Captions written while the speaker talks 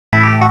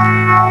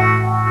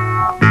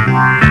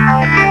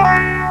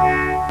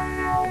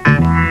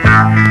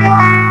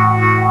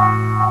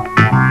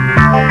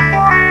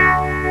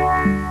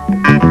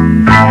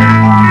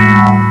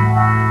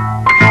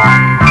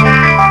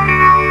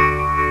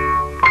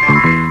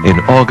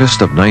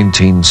August of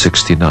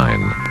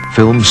 1969,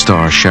 film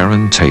star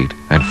Sharon Tate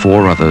and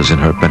 4 others in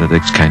her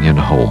Benedict Canyon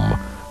home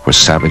were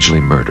savagely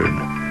murdered.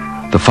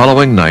 The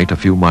following night, a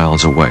few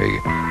miles away,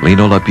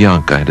 Lino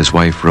LaBianca and his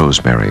wife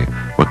Rosemary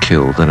were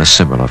killed in a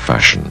similar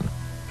fashion.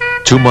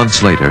 2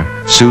 months later,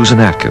 Susan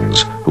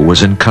Atkins, who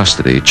was in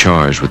custody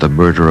charged with the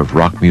murder of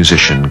rock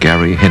musician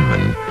Gary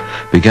Hinman,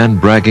 began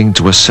bragging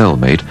to a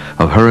cellmate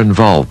of her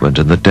involvement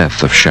in the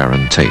death of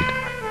Sharon Tate.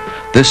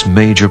 This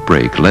major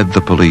break led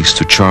the police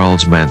to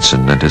Charles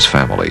Manson and his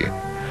family.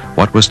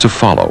 What was to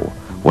follow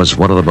was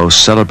one of the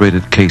most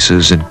celebrated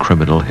cases in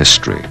criminal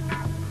history.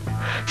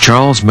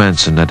 Charles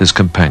Manson and his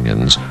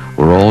companions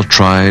were all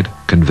tried,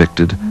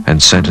 convicted,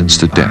 and sentenced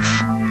to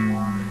death.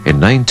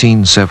 In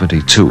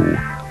 1972,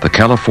 the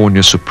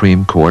California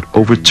Supreme Court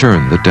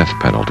overturned the death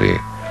penalty,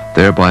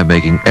 thereby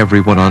making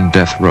everyone on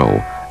death row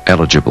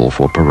eligible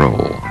for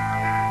parole.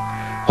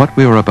 What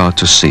we are about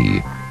to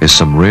see is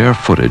some rare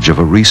footage of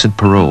a recent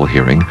parole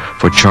hearing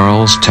for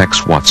Charles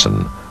Tex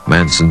Watson,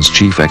 Manson's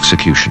chief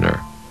executioner.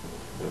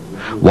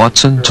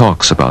 Watson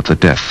talks about the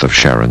death of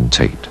Sharon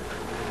Tate.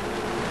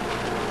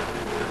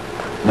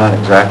 Not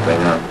exactly,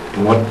 no.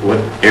 In what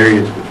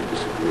areas would you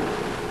disagree?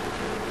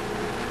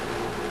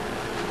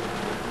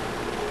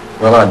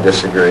 Well, I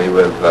disagree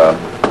with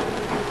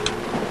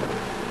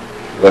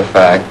the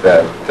fact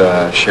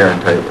that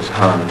Sharon Tate was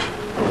hung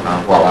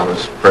while I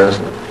was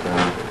president.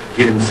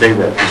 He didn't say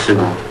that. He said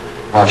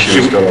while she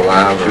was still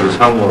alive. She was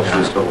hung while she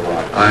was still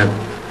alive.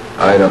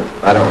 I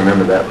don't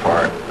remember that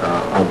part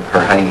of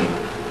her hanging.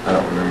 I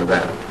don't remember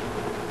that.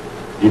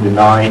 You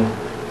deny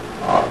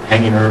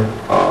hanging her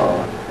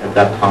at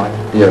that time?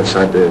 Yes,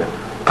 I do.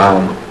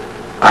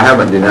 I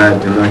haven't denied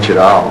too much at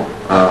all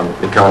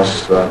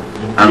because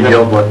I'm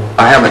guilty.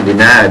 I haven't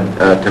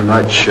denied too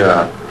much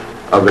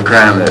of the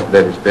crime that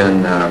has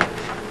been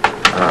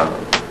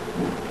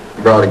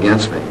brought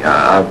against me.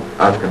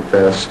 I've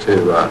confessed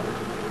to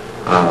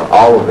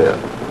all of it,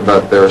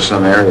 but there are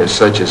some areas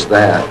such as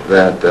that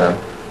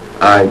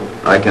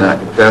I cannot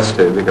confess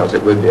to because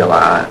it would be a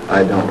lie.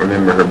 I don't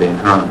remember her being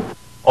hung.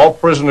 All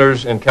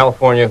prisoners in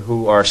California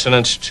who are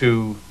sentenced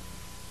to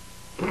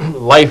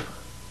life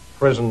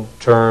prison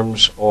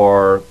terms,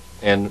 or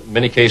in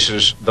many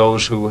cases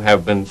those who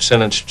have been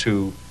sentenced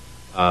to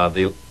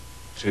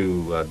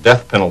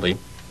death penalty,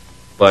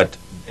 but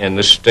in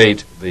this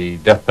state the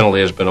death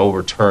penalty has been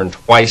overturned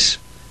twice,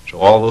 so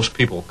all those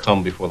people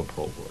come before the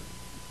parole board.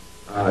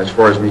 As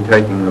far as me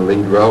taking the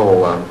lead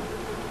role,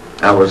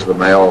 I was the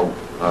male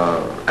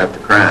at the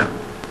crime.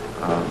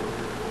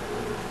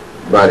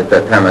 But at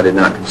that time I did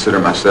not consider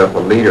myself a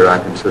leader. I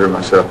considered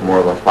myself more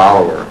of a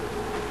follower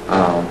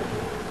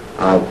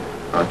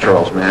of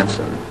Charles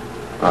Manson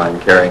in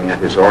carrying out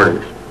his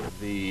orders.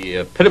 The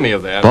epitome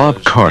of that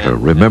Bob Carter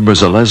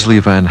remembers a Leslie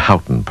Van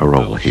Houten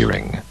parole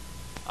hearing.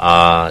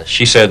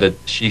 She said that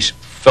she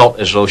felt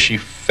as though she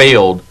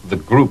failed the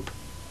group.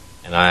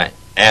 And I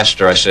asked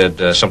her, I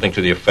said something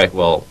to the effect,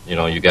 well, you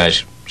know, you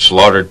guys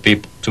slaughtered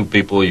two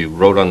people, you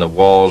wrote on the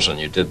walls, and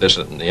you did this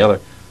and the other.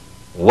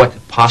 What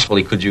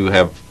possibly could you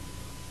have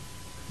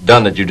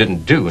done that you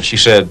didn't do? And she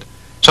said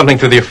something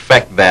to the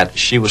effect that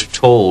she was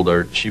told,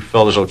 or she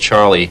felt as though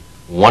Charlie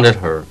wanted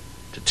her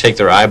to take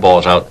their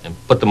eyeballs out and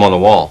put them on the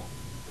wall.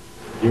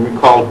 Do you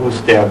recall who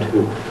stabbed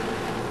who?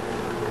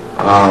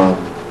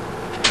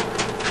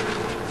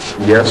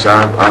 Yes,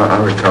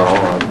 I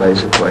recall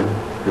basically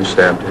who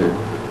stabbed who.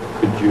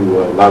 Could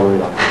you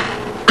elaborate on that?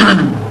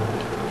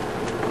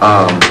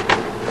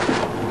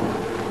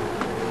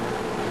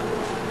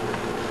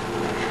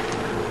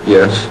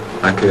 Yes,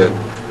 I could.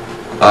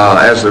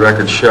 As the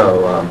records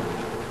show,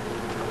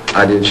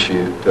 I did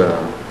shoot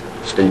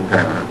Steve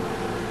Parent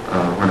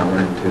when I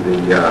went into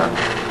the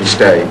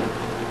estate.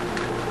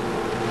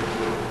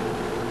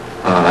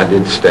 I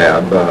did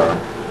stab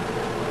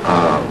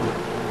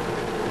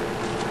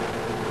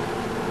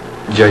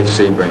Jay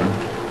Sebring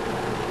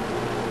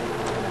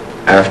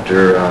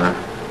after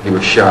he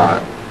was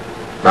shot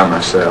by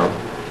myself.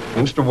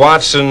 Mr.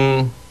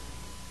 Watson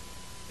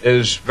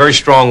is very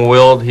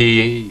strong-willed.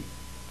 He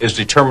is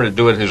determined to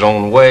do it his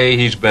own way.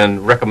 He's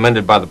been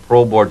recommended by the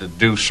parole board to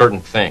do certain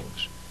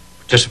things,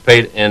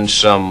 participate in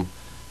some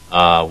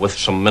with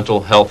some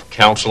mental health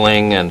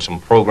counseling and some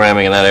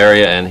programming in that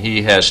area, and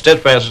he has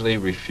steadfastly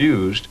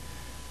refused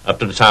up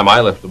to the time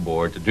I left the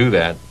board to do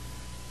that,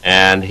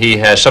 and he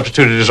has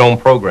substituted his own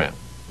program,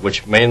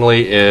 which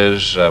mainly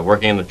is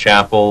working in the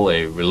chapel,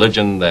 a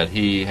religion that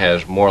he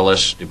has more or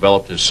less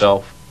developed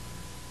himself,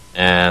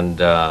 and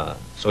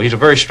so he's a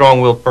very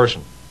strong-willed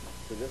person.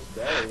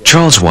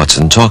 Charles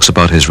Watson talks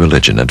about his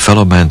religion and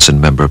fellow Manson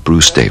member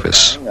Bruce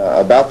Davis.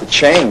 About the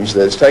change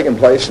that's taken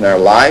place in our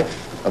life,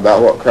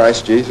 about what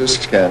Christ Jesus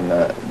can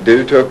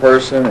do to a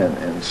person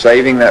and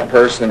saving that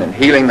person and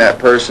healing that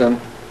person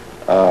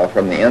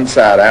from the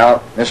inside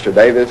out. Mr.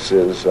 Davis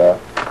is a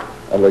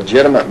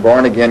legitimate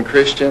born-again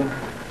Christian,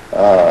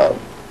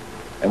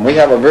 and we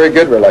have a very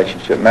good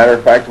relationship. Matter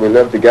of fact, we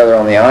live together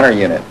on the honor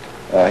unit.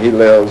 He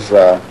lives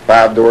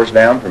 5 doors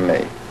down from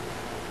me.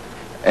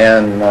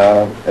 And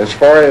as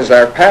far as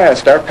our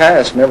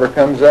past never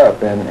comes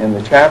up in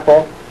the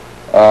chapel,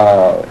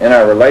 in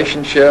our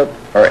relationship,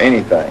 or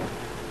anything.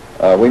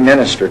 We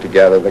minister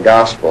together the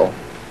gospel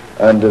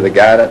under the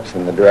guidance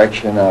and the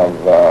direction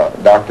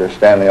of Dr.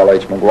 Stanley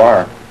L.H.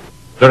 McGuire.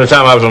 During the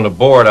time I was on the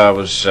board, I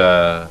was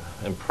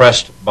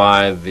impressed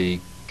by the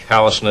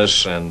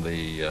callousness and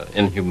the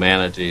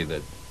inhumanity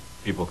that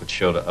people could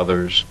show to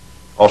others,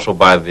 also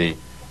by the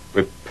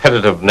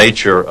repetitive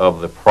nature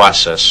of the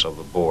process of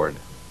the board.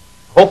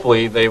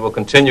 Hopefully, they will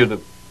continue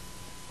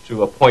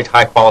to appoint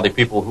high-quality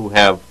people who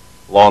have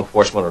law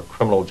enforcement or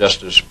criminal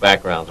justice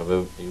backgrounds,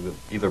 have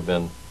either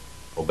been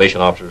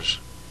probation officers,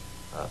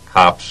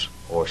 cops,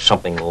 or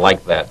something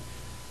like that.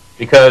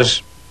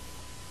 Because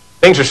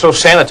things are so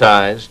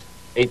sanitized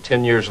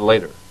 8-10 years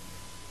later,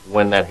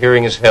 when that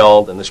hearing is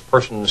held and this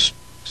person is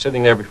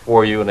sitting there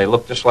before you and they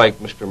look just like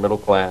Mr. Middle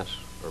Class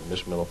or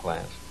Miss Middle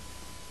Class,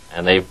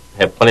 and they've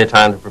had plenty of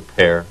time to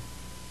prepare,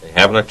 they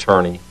have an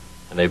attorney,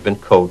 and they've been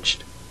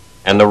coached,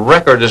 and the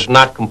record is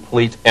not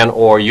complete, and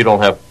or you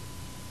don't have,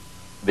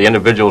 the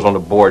individuals on the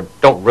board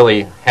don't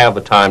really have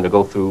the time to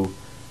go through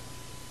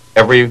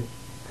every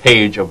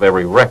page of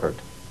every record.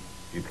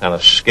 You kind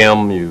of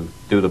skim, you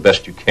do the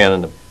best you can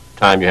in the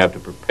time you have to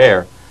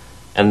prepare,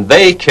 and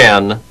they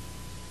can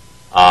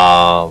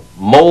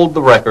mold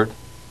the record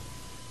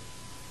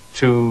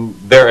to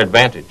their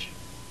advantage.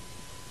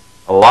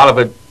 A lot of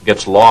it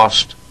gets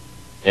lost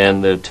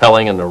in the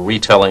telling and the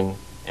retelling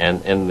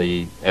and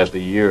as the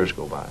years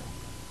go by.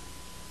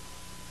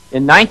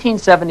 In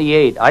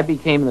 1978, I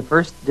became the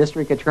first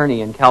district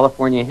attorney in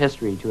California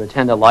history to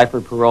attend a life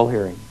or parole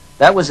hearing.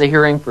 That was a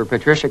hearing for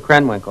Patricia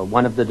Krenwinkel,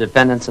 one of the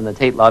defendants in the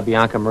Tate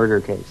LaBianca murder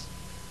case.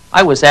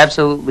 I was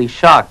absolutely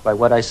shocked by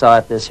what I saw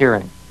at this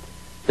hearing.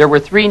 There were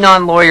 3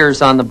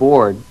 non-lawyers on the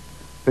board.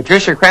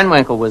 Patricia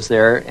Krenwinkel was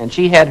there, and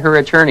she had her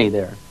attorney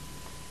there.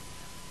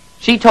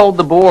 She told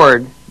the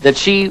board that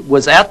she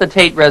was at the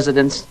Tate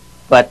residence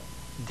but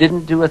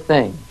didn't do a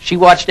thing. She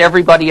watched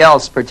everybody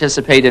else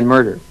participate in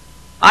murder.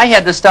 I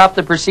had to stop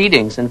the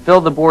proceedings and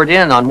fill the board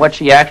in on what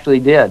she actually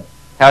did,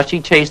 how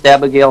she chased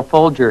Abigail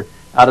Folger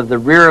out of the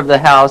rear of the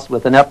house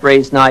with an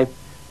upraised knife,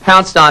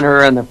 pounced on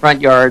her in the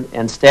front yard,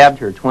 and stabbed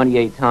her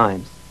 28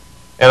 times.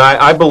 And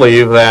I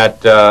believe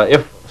that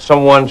if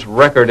someone's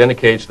record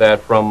indicates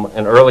that from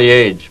an early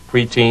age,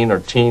 preteen or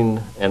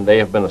teen, and they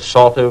have been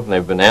assaultive, and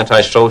they've been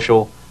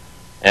antisocial,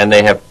 and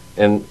they have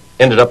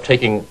ended up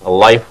taking a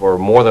life or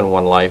more than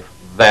one life,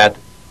 that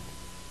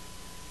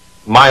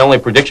my only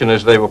prediction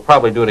is they will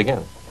probably do it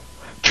again.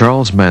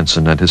 Charles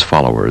Manson and his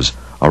followers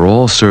are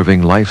all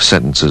serving life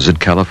sentences in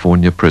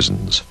California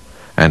prisons,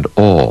 and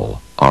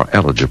all are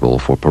eligible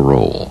for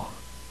parole.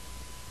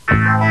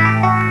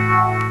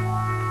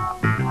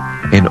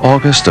 In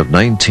August of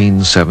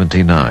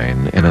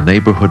 1979, in a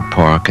neighborhood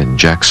park in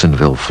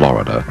Jacksonville,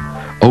 Florida,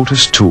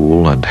 Otis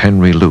Toole and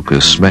Henry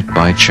Lucas met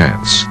by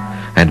chance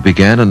and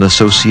began an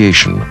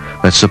association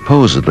that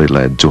supposedly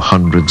led to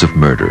hundreds of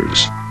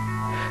murders.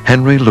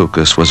 Henry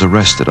Lucas was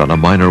arrested on a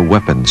minor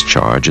weapons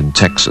charge in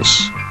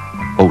Texas.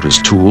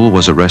 Otis Toole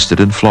was arrested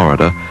in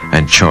Florida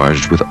and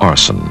charged with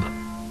arson.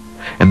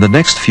 In the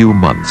next few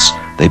months,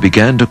 they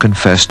began to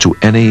confess to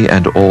any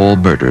and all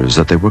murders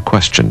that they were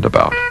questioned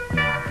about.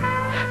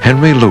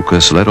 Henry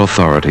Lucas led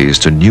authorities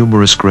to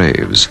numerous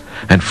graves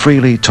and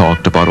freely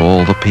talked about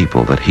all the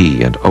people that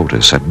he and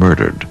Otis had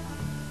murdered.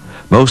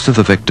 Most of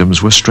the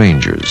victims were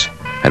strangers,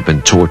 had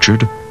been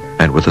tortured,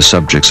 and were the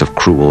subjects of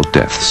cruel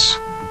deaths.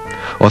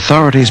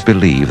 Authorities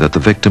believe that the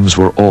victims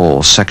were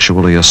all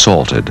sexually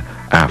assaulted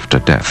after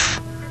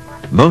death.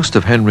 Most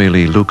of Henry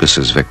Lee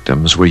Lucas's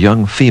victims were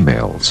young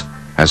females,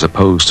 as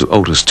opposed to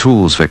Otis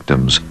Toole's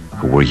victims,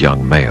 who were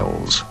young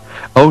males.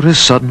 Otis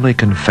suddenly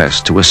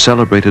confessed to a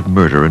celebrated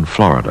murder in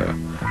Florida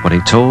when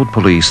he told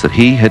police that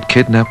he had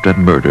kidnapped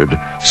and murdered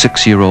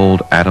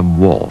 6-year-old Adam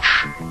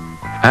Walsh.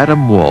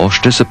 Adam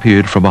Walsh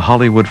disappeared from a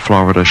Hollywood,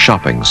 Florida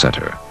shopping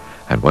center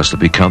and was to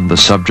become the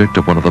subject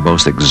of one of the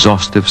most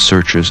exhaustive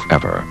searches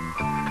ever.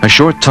 A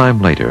short time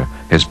later,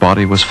 his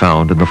body was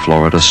found in the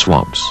Florida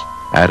swamps.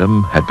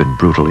 Adam had been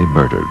brutally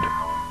murdered.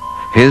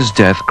 His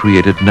death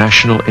created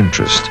national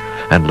interest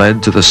and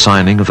led to the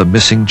signing of the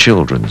Missing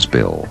Children's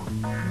Bill.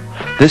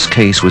 This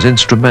case was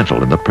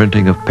instrumental in the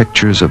printing of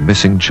pictures of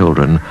missing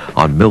children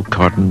on milk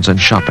cartons and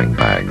shopping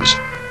bags,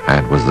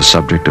 and was the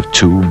subject of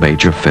 2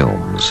 major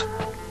films.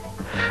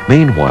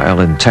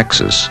 Meanwhile, in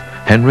Texas,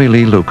 Henry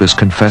Lee Lucas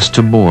confessed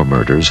to more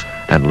murders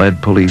and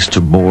led police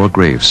to more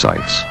grave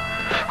sites.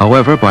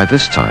 However, by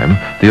this time,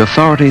 the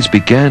authorities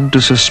began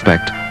to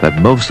suspect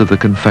that most of the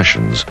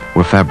confessions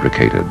were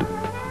fabricated.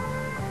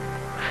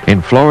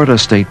 In Florida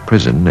State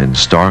Prison in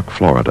Stark,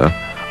 Florida,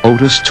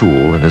 Otis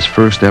Toole, in his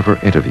first ever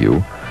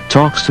interview,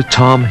 talks to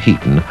Tom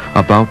Heaton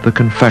about the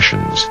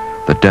confessions,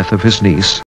 the death of his niece,